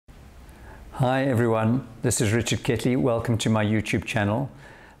Hi everyone, this is Richard Ketley. Welcome to my YouTube channel.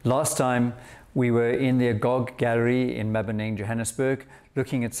 Last time we were in the Agog Gallery in Maboneng, Johannesburg,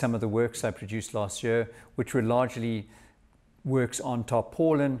 looking at some of the works I produced last year, which were largely works on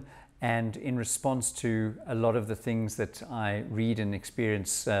tarpaulin and in response to a lot of the things that I read and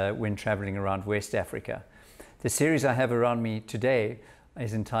experience when traveling around West Africa. The series I have around me today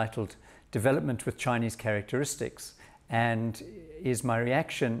is entitled Development with Chinese Characteristics, and is my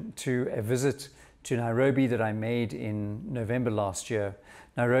reaction to a visit to Nairobi that I made in November last year.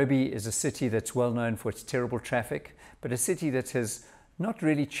 Nairobi is a city that's well known for its terrible traffic, but a city that has not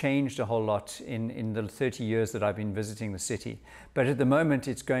really changed a whole lot in the 30 years that I've been visiting the city. But at the moment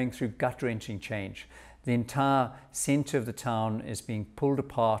it's going through gut-wrenching change. The entire center of the town is being pulled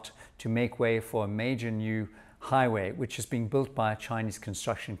apart to make way for a major new highway, which is being built by a Chinese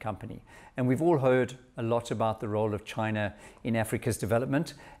construction company. And we've all heard a lot about the role of China in Africa's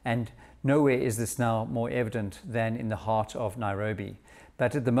development, and nowhere is this now more evident than in the heart of Nairobi.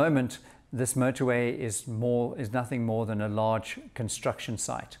 But at the moment, this motorway is nothing more than a large construction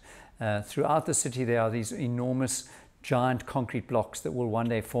site. Throughout the city, there are these enormous giant concrete blocks that will one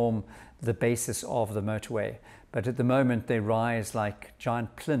day form the basis of the motorway. But at the moment, they rise like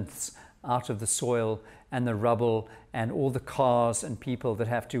giant plinths out of the soil and the rubble and all the cars and people that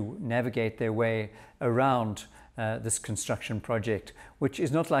have to navigate their way around this construction project, which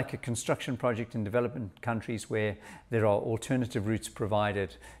is not like a construction project in development countries where there are alternative routes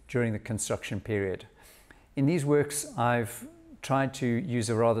provided during the construction period. In these works, I've tried to use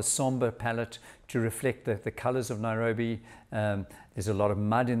a rather somber palette to reflect the colors of Nairobi. There's a lot of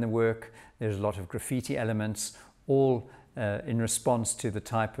mud in the work, there's a lot of graffiti elements, all in response to the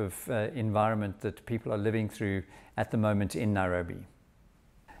type of environment that people are living through at the moment in Nairobi.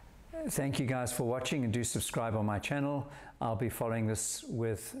 Thank you guys for watching, and do subscribe on my channel. I'll be following this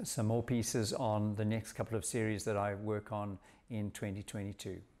with some more pieces on the next couple of series that I work on in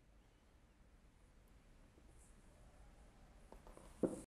 2022.